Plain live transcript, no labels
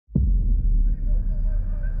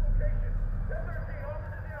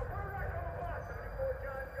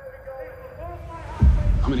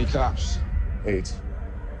many cops? 8.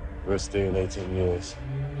 We're staying 18 years.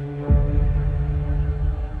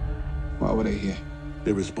 Why were they here?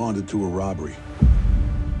 They responded to a robbery.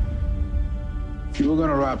 If you were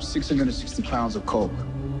gonna rob 660 pounds of coke,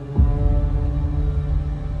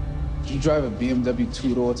 would you drive a BMW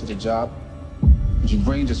two-door to the job? Would you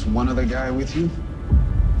bring just one other guy with you?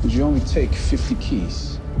 Would you only take 50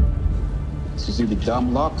 keys? This is either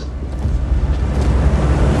dumb luck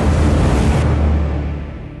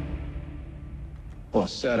or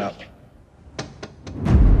setup.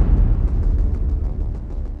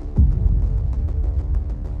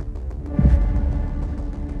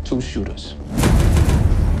 Two shooters.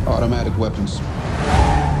 Automatic weapons.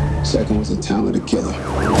 Second was a talented killer.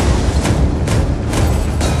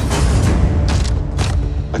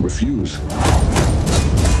 I refuse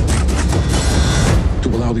to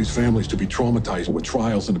allow these families to be traumatized with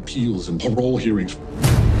trials and appeals and parole hearings.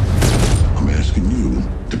 I'm asking you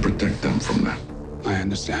to protect them from that. I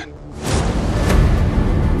understand.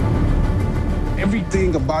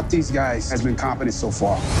 Everything about these guys has been competent so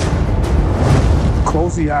far.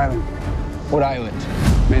 Close the island. What island?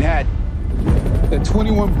 Manhattan. The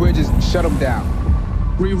 21 bridges, shut them down.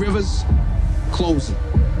 3 rivers, close them.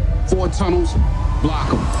 4 tunnels,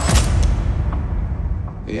 block them.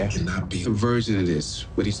 Yeah, cannot be a version of this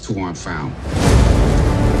where these 2 aren't found.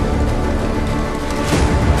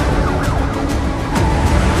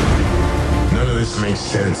 None of this makes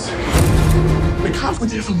sense. The cops were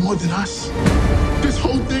there for more than us. This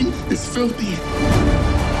whole thing is filthy.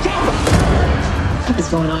 What is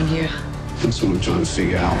going on here? That's what I'm trying to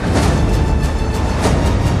figure out.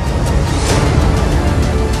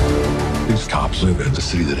 These cops live in a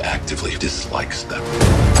city that actively dislikes them.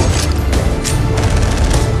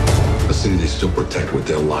 A city they still protect with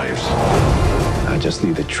their lives. I just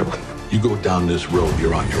need the truth. You go down this road,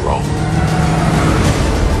 you're on your own.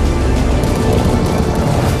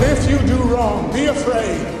 If you do wrong, be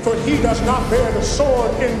afraid, for he does not bear the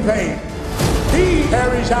sword in vain. He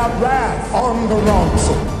carries out wrath on the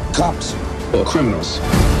wrongful. Cops or criminals,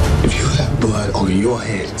 if you have blood on your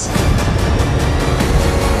hands,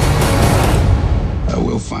 I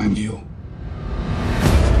will find you.